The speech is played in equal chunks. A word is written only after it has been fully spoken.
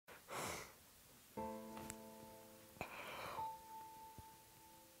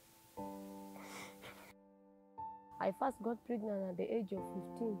I first got pregnant at the age of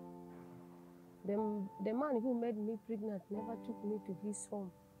 15. The man who made me pregnant never took me to his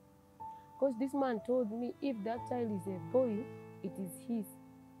home. Because this man told me if that child is a boy, it is his.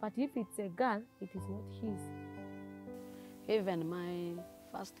 But if it's a girl, it is not his. Even my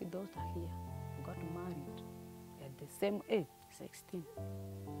first daughter here got married at the same age, 16.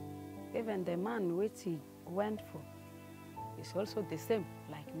 Even the man which he went for is also the same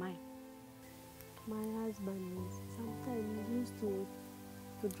like mine. My husband sometimes used to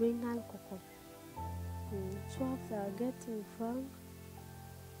drink alcohol. So after getting drunk,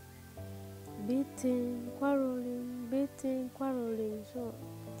 beating, quarreling, so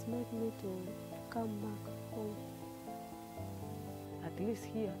it made me to come back home. At least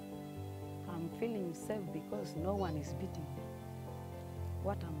here, I'm feeling safe because no one is beating me.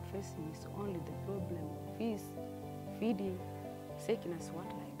 What I'm facing is only the problem of fees, feeding, sickness, what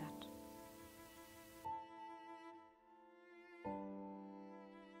like that.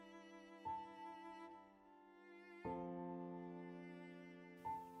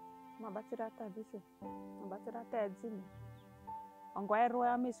 Mabatirata dise, mabatirata edzini. Ongwaero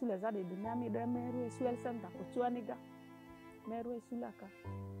ya mesule za de dunia mi do meru esuel senta kutua niga. Meru esulaka.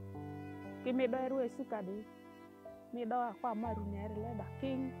 Ki mi do eru esuka de. Mi do akwa maru nyere leda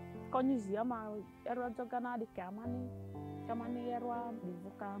king konyuzi ama eru jogana di kamani eru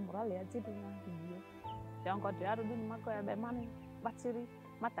bivuka morale ya jiduna biyo. Jango de aru dun mako ya be mani batiri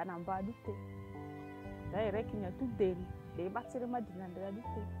mata na mbadute. Dai rekinya tu deri de batiri madina de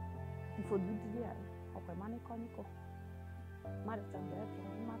dute. Il faut lui dire, ok, mani koniko. Mari tambaya tu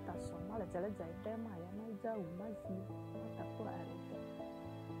mata so, mala jala jai dema ya maija umazi mata ku arete.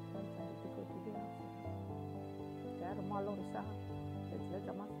 Tanta diko tidia. Dar malo sa, jala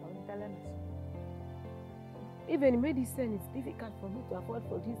jama so intelligence. Even medicine is difficult for me to afford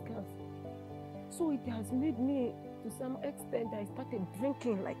for these girls. So it has made me, to some extent, I started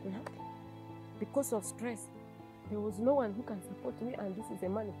drinking like nothing because of stress. There was no one who can support me, and this is a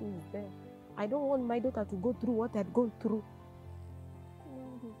man who is there. I don't want my daughter to go through what I've gone through.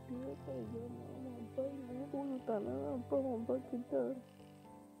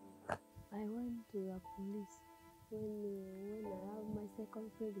 I went to the police when I have my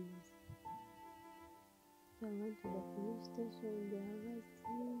second pregnancy. I went to the police station, they arrested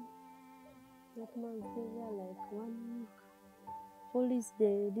me. That man stayed there like 1 week. Police,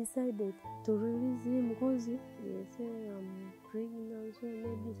 they decided to release him because they say I'm pregnant, so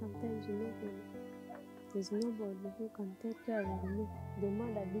maybe sometimes there's nobody who can take care of me. The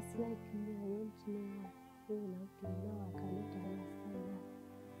mother disliked me, I want to know why. Even up to now, I cannot understand that.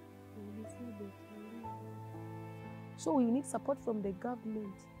 They decided to release me. So we need support from the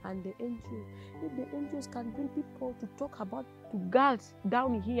government and the NGOs. If the NGOs can bring people to talk about to girls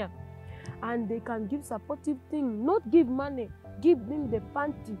down here, and they can give supportive things, not give money, give them the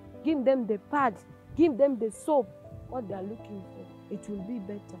panty, give them the pad, give them the soap, what they are looking for. It will be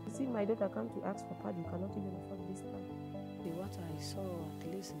better. You see, my daughter comes to ask for pad, you cannot even afford this pad. What I saw at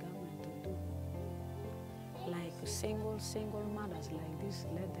least government to do, like single mothers like this,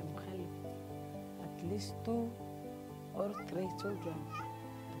 let them help at least 2 or 3 children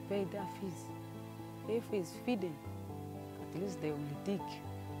to pay their fees. If it's feeding, at least they will dig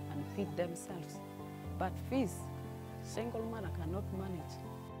and feed themselves. But fees, single mother cannot manage.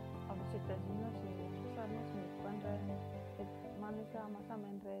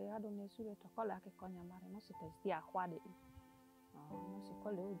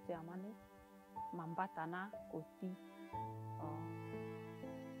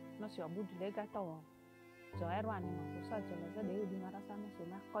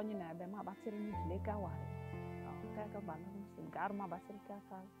 Garma basir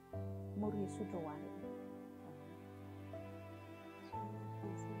kaka muri sudo wari